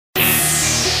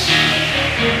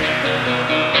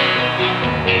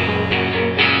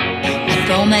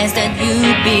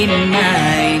be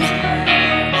mine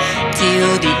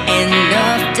till the end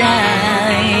of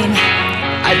time.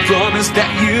 I promise that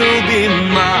you'll be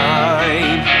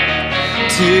mine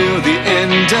till the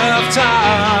end of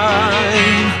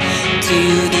time.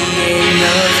 Till the end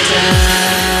of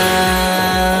time.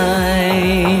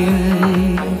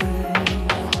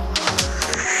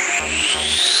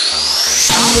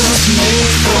 I was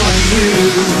made for you,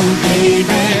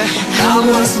 baby. I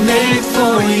was made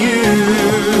for you.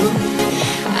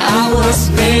 I was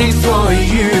made for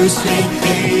you, sweet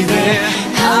baby.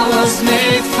 I was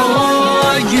made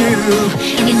for you.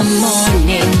 In the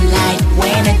morning light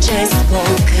when I just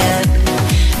woke up,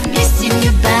 missing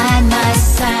you by my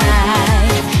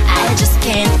side. I just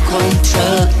can't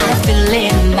control, I feel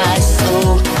in my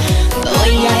soul.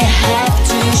 Boy, I have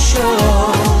to show.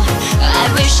 I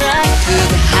wish I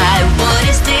could hide what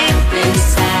is deep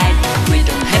inside. We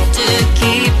don't have to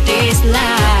keep this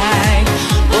lie.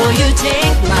 Oh, you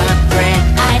take my breath,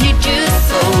 I need you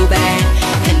so bad,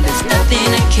 and there's nothing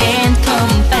I can't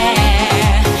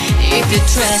compare. If you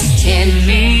trust in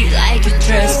me like you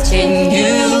trust in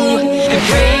you,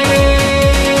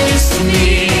 embrace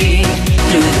me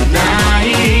through the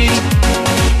night.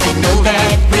 I know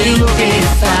that we'll be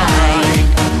fine.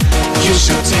 You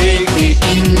should take me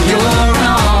in your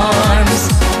arms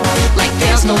like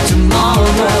there's no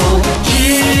tomorrow.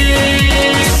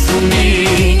 Kiss me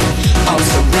on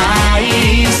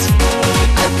sunrise.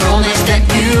 I promise that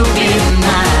you'll be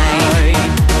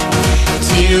mine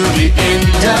till the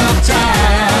end of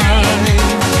time.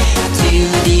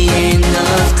 Till the end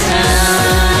of time.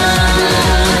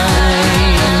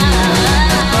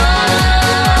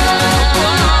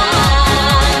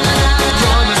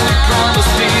 Promise me,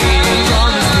 promise me,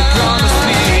 promise me, promise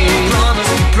me,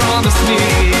 promise me, promise me,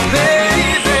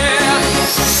 baby.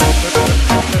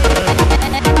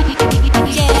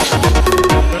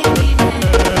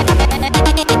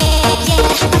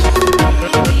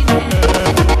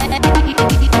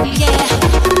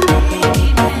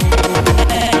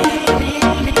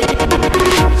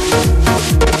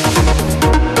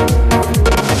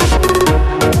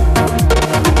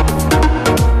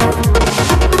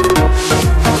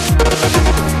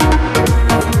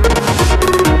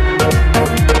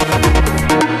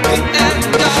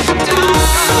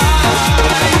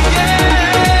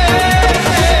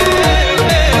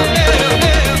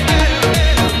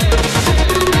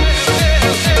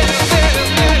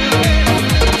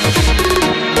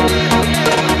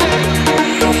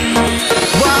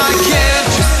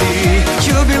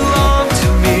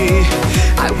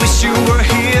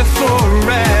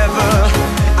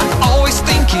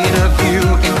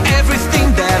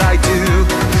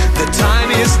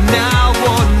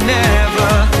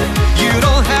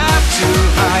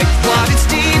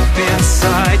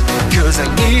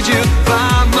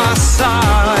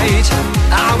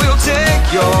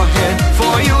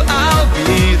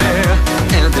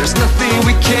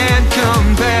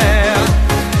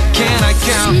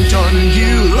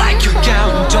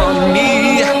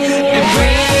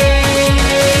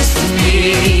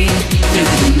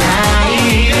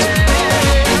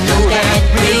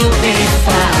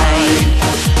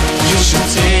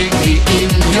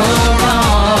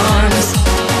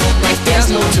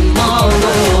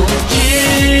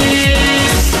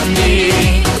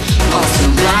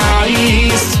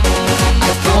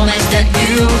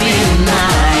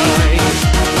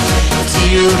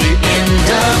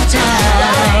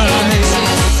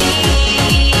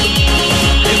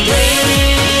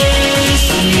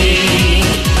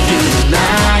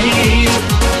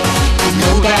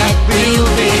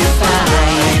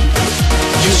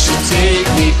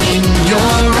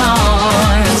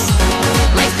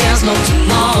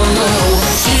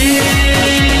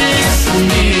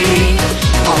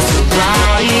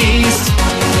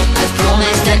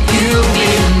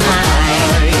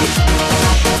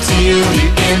 Till the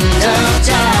end of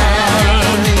time.